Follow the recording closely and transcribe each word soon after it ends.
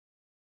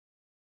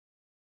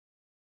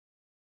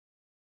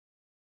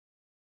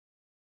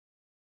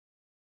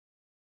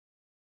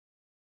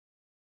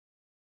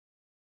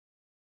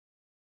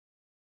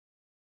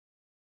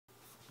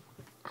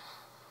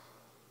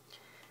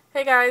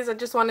Hey guys, I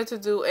just wanted to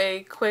do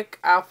a quick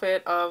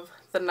outfit of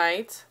the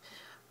night.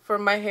 For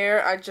my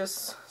hair, I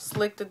just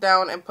slicked it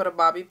down and put a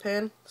bobby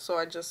pin. So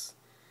I just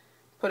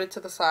put it to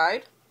the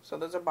side. So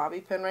there's a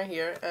bobby pin right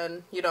here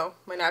and, you know,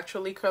 my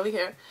naturally curly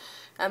hair.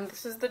 And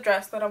this is the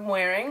dress that I'm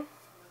wearing.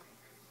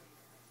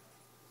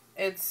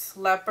 It's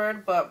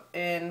leopard but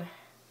in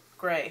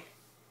gray.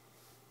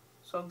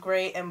 So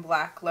gray and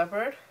black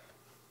leopard.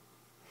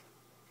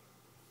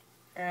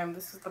 And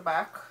this is the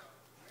back.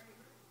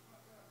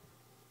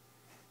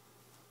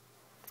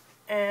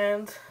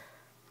 And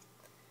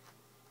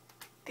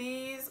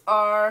these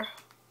are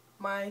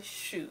my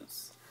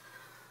shoes.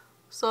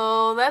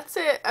 So that's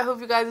it. I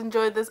hope you guys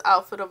enjoyed this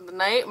outfit of the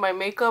night. My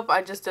makeup,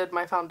 I just did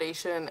my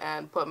foundation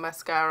and put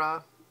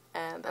mascara,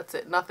 and that's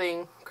it.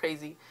 Nothing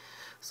crazy.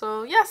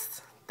 So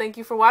yes, thank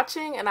you for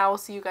watching, and I will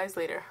see you guys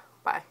later.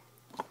 Bye.